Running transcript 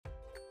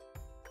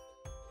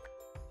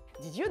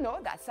Did you know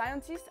that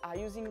scientists are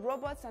using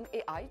robots and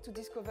AI to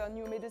discover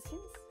new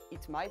medicines?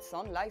 It might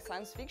sound like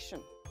science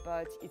fiction,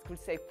 but it could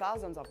save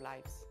thousands of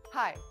lives.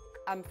 Hi,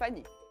 I'm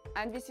Fanny,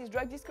 and this is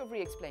Drug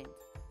Discovery Explained.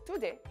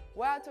 Today,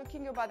 we are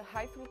talking about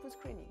high-throughput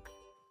screening.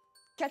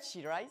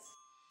 Catchy, right?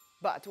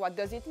 But what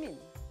does it mean?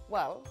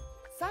 Well,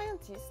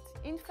 scientists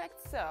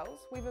infect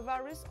cells with a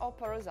virus or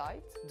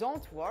parasite.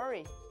 Don't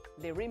worry,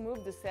 they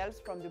remove the cells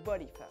from the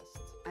body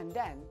first, and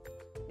then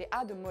they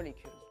add a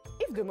molecule.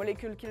 If the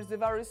molecule kills the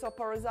virus or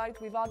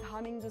parasite without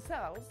harming the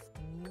cells,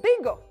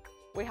 bingo!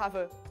 We have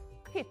a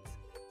hit.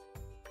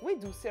 We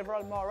do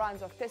several more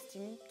rounds of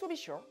testing to be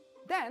sure.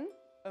 Then,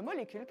 a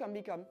molecule can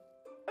become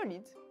a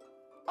lead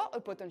or a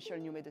potential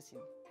new medicine.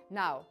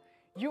 Now,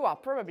 you are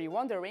probably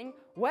wondering,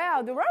 where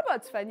are the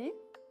robots, Fanny?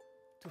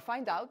 To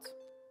find out,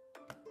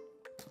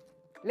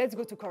 let's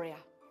go to Korea.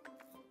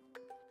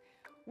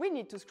 We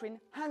need to screen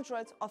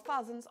hundreds of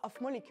thousands of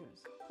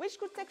molecules, which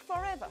could take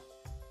forever.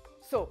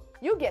 So,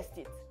 you guessed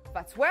it,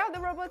 that's where the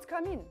robots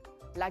come in,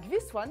 like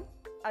this one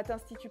at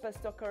Institut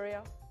Pasteur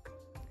Korea.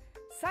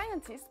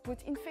 Scientists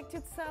put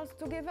infected cells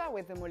together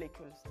with the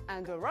molecules,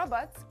 and the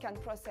robots can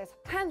process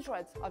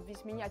hundreds of these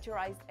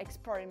miniaturized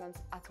experiments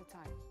at a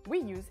time.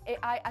 We use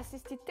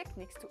AI-assisted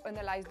techniques to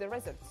analyze the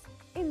results,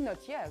 in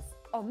not years,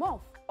 or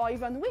months, or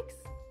even weeks,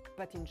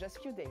 but in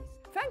just few days.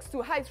 Thanks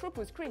to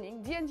high-throughput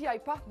screening, D&DI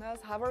partners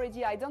have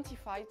already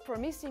identified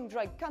promising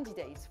drug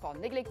candidates for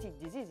neglected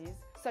diseases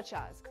such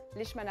as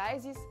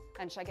leishmaniasis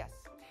and Chagas.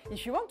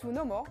 If you want to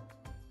know more,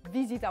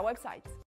 visit our website.